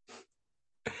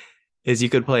 is you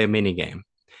could play a mini game.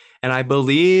 And I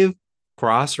believe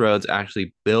Crossroads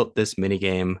actually built this mini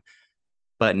game,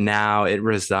 but now it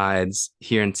resides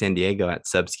here in San Diego at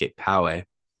Subscape Poway.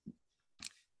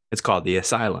 It's called The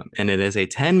Asylum, and it is a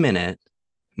 10-minute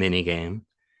mini game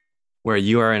where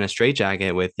you are in a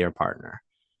straitjacket with your partner.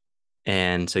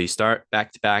 And so you start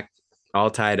back to back, all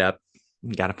tied up.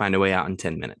 You got to find a way out in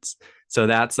 10 minutes. So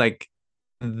that's like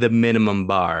the minimum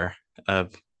bar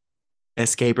of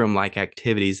escape room like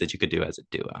activities that you could do as a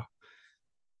duo.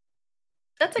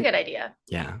 That's a good idea.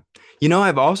 Yeah. You know,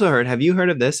 I've also heard, have you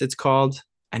heard of this? It's called,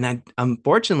 and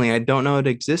unfortunately, I don't know it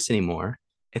exists anymore.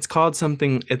 It's called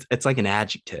something, it's like an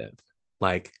adjective,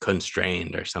 like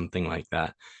constrained or something like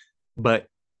that. But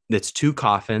it's 2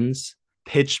 coffins,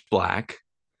 pitch black,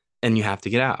 and you have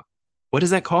to get out. What is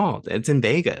that called? It's in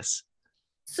Vegas.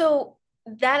 So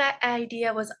that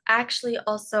idea was actually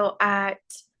also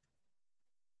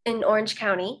in Orange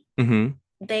County.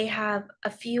 They have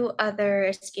a few other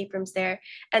escape rooms there,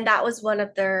 and that was one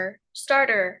of their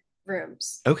starter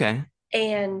rooms. Okay.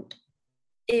 And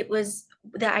it was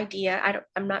the idea.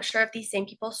 I'm not sure if these same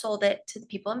people sold it to the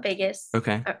people in Vegas.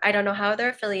 Okay. I don't know how they're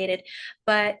affiliated,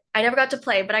 but I never got to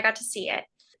play, but I got to see it.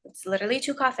 It's literally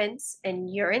 2 coffins,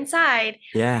 and you're inside.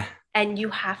 Yeah. And you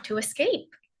have to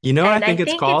escape. You know what I think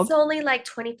it's called? It's only like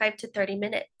 25 to 30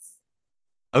 minutes.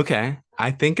 Okay.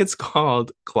 I think it's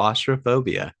called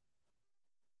claustrophobia.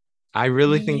 I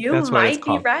really think You that's what it's might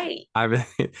be called. right. I really,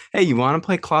 hey, you want to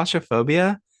play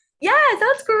claustrophobia? Yeah,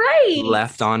 that's great.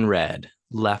 Left on red.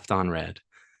 Left on red.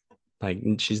 Like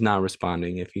she's not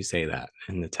responding if you say that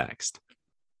in the text.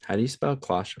 How do you spell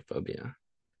claustrophobia?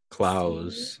 See?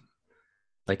 Klaus.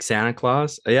 Like Santa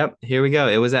Claus? Yep, here we go.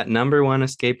 It was at number one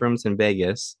escape rooms in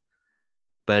Vegas,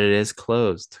 but it is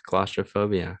closed.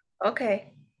 Claustrophobia.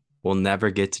 Okay. We'll never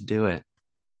get to do it.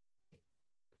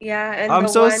 Yeah, and I'm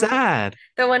so sad.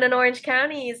 the one in Orange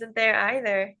County isn't there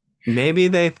either. Maybe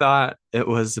they thought it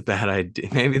was a bad idea.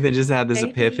 Maybe they just had this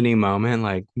epiphany Maybe. moment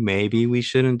like maybe we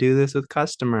shouldn't do this with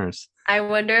customers. I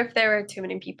wonder if there were too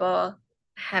many people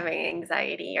having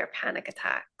anxiety or panic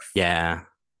attacks. Yeah.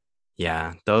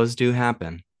 Yeah, those do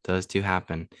happen. Those do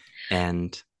happen.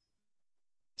 And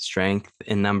strength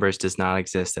in numbers does not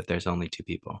exist if there's only two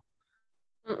people.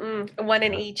 One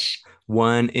in Yeah. each.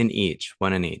 One in each.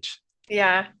 One in each.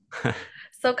 Yeah.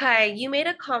 So Kai, you made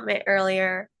a comment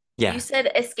earlier. You Yeah.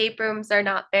 said escape rooms are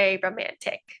not very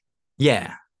romantic.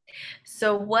 Yeah.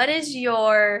 So what is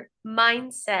your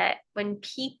mindset when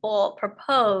people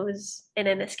propose in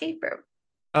an escape room?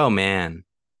 Oh man.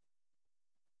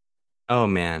 Oh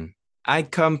man. I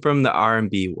come from the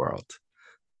R&B world.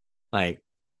 Like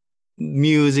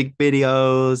music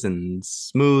videos and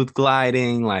smooth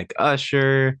gliding like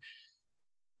Usher.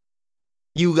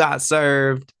 You got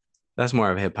served. That's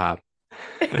more of hip hop.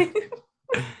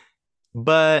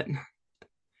 But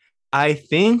I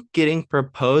think getting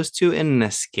proposed to in an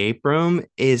escape room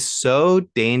is so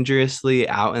dangerously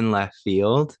out in left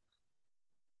field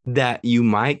that you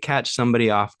might catch somebody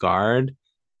off guard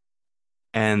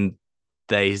and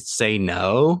they say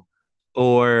no.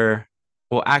 Or,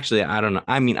 well, actually, I don't know.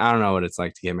 I mean, I don't know what it's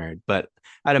like to get married, but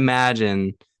I'd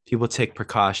imagine people take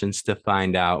precautions to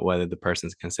find out whether the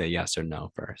person's going to say yes or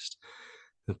no first.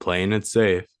 Playing it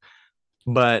safe.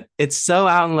 But it's so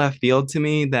out in left field to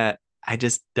me that I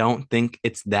just don't think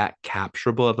it's that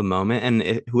capturable of a moment.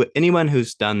 And anyone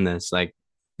who's done this, like,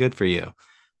 good for you.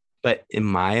 But in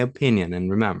my opinion,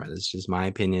 and remember, this is just my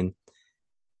opinion,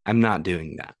 I'm not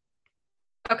doing that.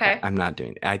 Okay. I'm not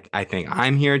doing it. I think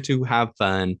I'm here to have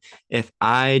fun. If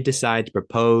I decide to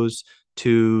propose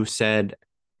to said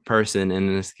person in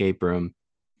an escape room,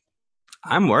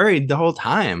 I'm worried the whole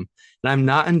time and I'm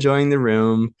not enjoying the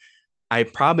room. I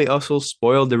probably also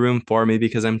spoiled the room for me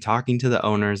because I'm talking to the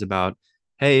owners about,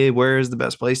 hey, where's the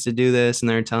best place to do this? And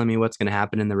they're telling me what's going to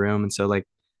happen in the room. And so, like,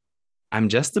 I'm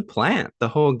just a plant the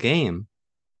whole game.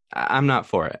 I'm not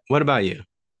for it. What about you?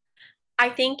 I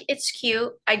think it's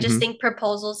cute. I just Mhm. think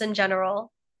proposals in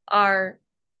general are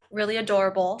really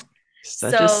adorable.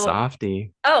 Such a So,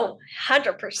 softie. oh,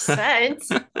 100%.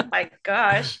 My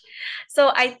gosh.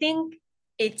 So I think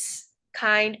it's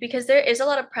kind because there is a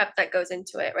lot of prep that goes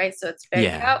into it, right? So it's very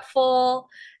Yeah. thoughtful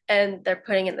and they're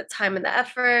putting in the time and the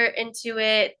effort into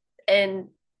it. And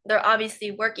they're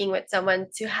obviously working with someone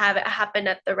to have it happen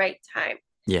at the right time.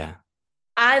 Yeah.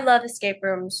 I love escape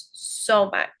rooms so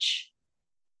much.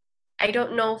 I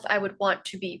don't know if I would want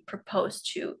to be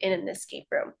proposed to in an escape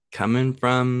room. Coming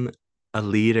from a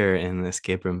leader in the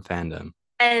escape room fandom.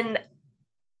 And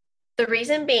the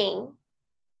reason being,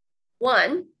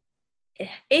 one,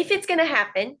 if it's going to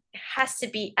happen, it has to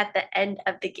be at the end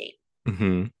of the game.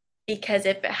 Mm-hmm. Because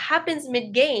if it happens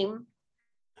mid game,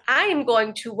 I am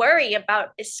going to worry about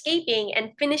escaping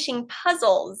and finishing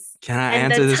puzzles. Can I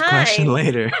and answer this question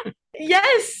later?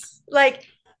 Yes. Like,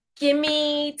 give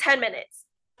me 10 minutes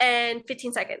and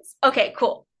 15 seconds. Okay,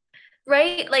 cool.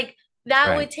 Right? Like, that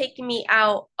Right. would take me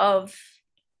out of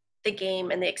the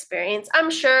game and the experience. I'm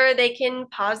sure they can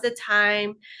pause the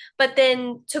time, but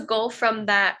then to go from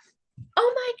that,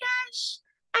 oh my gosh,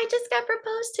 I just got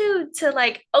proposed to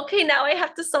like, okay, now I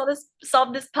have to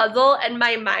solve this puzzle, and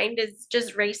my mind is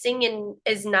just racing and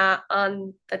is not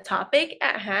on the topic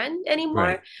at hand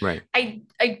anymore. Right. I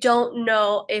don't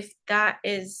know if that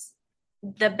is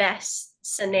the best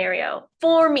scenario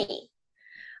for me.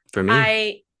 For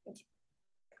me,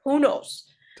 Who knows?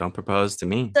 don't propose to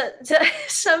me.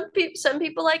 Some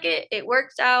people like it. It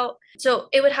works out. So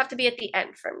it would have to be at the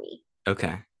end for me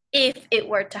Okay. if it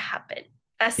were to happen.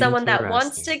 As someone that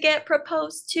wants Interesting. to get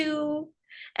proposed to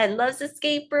and loves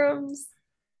escape rooms,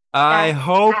 I that's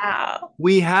hope how.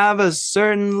 we have a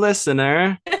certain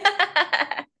listener.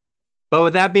 But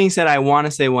with that being said, I want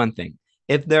to say one thing.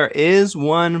 If there is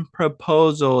one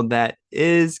proposal that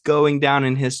is going down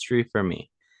in history for me,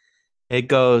 it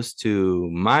goes to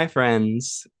my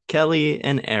friends, Kelly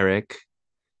and Eric,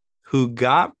 who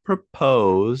got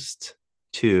proposed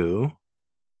to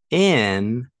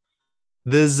in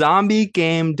the zombie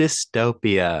game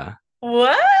Dystopia.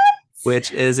 What?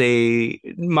 which is a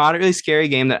moderately scary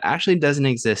game that actually doesn't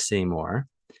exist anymore.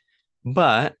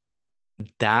 But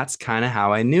that's kind of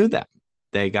how I knew them.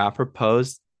 Kelly got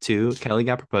proposed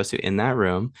to in that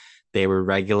room. They were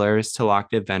regulars to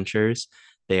Locked Adventures.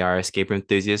 They are escape room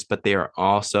enthusiasts, but they are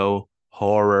also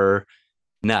horror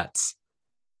nuts.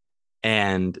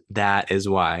 And that is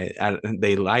why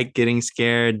they like getting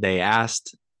scared. They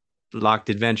asked Locked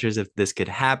Adventures if this could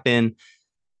happen,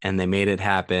 and they made it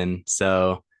happen.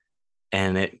 So,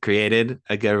 and it created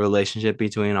a good relationship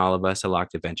between all of us at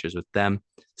Locked Adventures with them.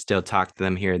 Still talk to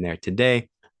them here and there today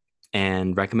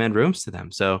and recommend rooms to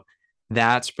them. So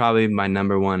that's probably my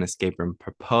number one escape room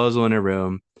proposal in a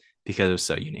room because it was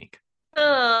so unique.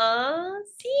 Oh,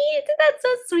 see, that's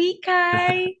so sweet,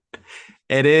 Kai.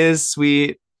 It is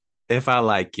sweet if I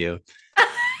like you.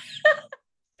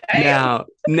 Now,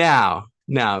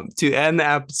 to end the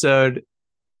episode,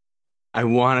 I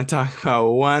want to talk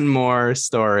about one more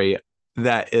story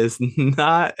that is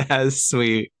not as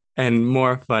sweet and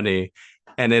more funny,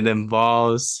 and it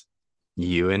involves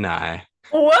you and I.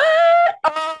 What?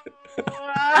 Oh.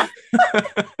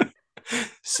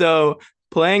 So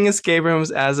playing escape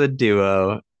rooms as a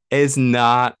duo is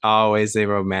not always a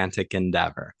romantic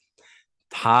endeavor.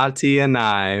 Tati and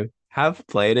I have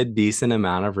played a decent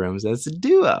amount of rooms as a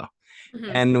duo.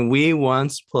 Mm-hmm. And we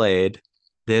once played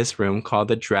this room called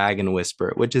the Dragon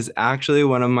Whisperer, which is actually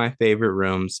one of my favorite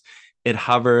rooms. It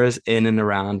hovers in and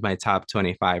around my top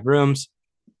 25 rooms.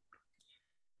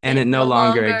 And it no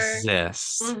longer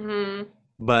exists. Mm-hmm.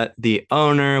 But the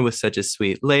owner was such a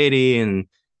sweet lady, and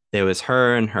there was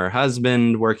her and her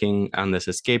husband working on this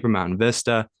escape room out in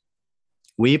Vista.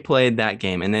 We played that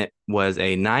game, and it was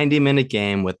a 90-minute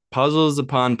game with puzzles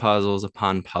upon puzzles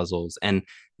upon puzzles, and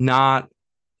not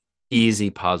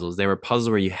easy puzzles. They were puzzles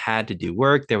where you had to do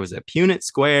work. There was a Punnett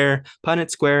square. How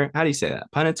do you say that?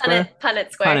 Punnett square?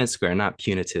 Punnett square. Punnett square, not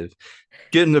punitive.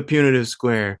 Get in the punitive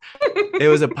square. It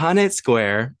was a Punnett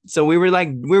square. So we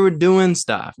were doing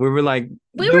stuff. We were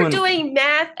doing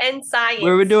math and science.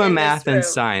 We were doing math and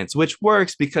science, which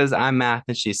works because I'm math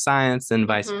and she's science and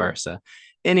vice versa.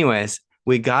 Anyways,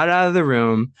 we got out of the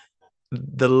room.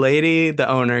 The lady, the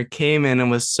owner, came in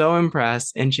and was so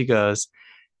impressed. And she goes,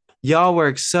 "Y'all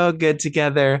work so good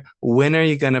together. When are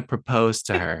you going to propose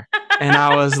to her?" And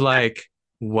I was like,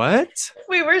 "What?"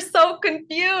 We were so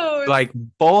confused. Like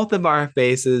both of our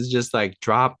faces just like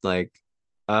dropped like,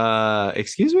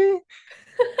 excuse me?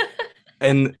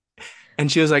 And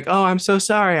she was like, "Oh, I'm so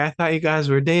sorry. I thought you guys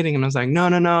were dating." And I was like,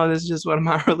 no, this is just one of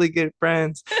my really good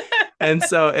friends. And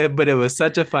so, but it was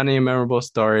such a funny and memorable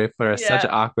story for such an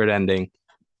awkward ending.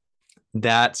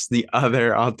 That's the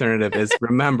other alternative is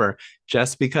remember,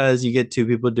 just because you get two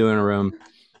people doing a room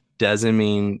doesn't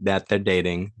mean that they're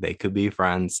dating. They could be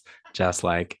friends, just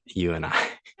like you and I.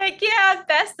 Heck yeah,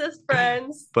 bestest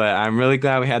friends. But I'm really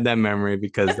glad we had that memory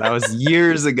because that was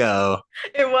years ago.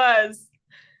 It was.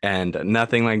 And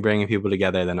nothing like bringing people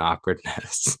together than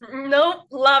awkwardness. Nope,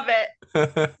 love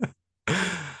it.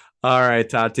 All right,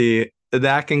 Tati,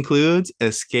 that concludes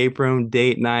Escape Room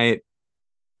Date Night.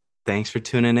 Thanks for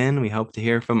tuning in. We hope to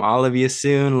hear from all of you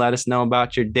soon. Let us know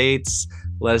about your dates.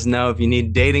 Let us know if you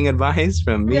need dating advice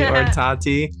from me or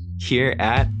Tati here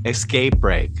at Escape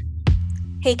Break.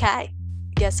 Hey, Kai,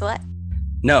 guess what?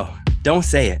 No, don't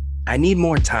say it. I need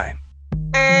more time.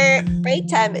 Break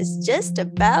time is just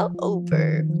about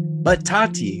over. But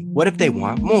Tati, what if they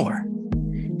want more?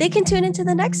 They can tune into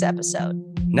the next episode.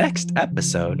 Next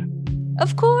episode?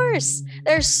 Of course.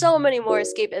 There's so many more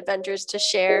escape adventures to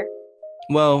share.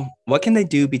 Well, what can they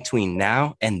do between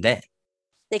now and then?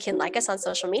 They can like us on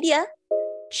social media.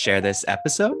 Share this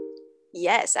episode?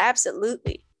 Yes,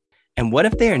 absolutely. And what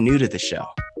if they are new to the show?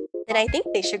 Then I think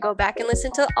they should go back and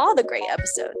listen to all the great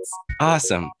episodes.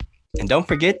 Awesome. And don't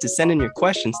forget to send in your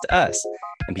questions to us.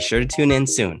 And be sure to tune in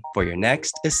soon for your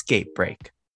next Escape Break.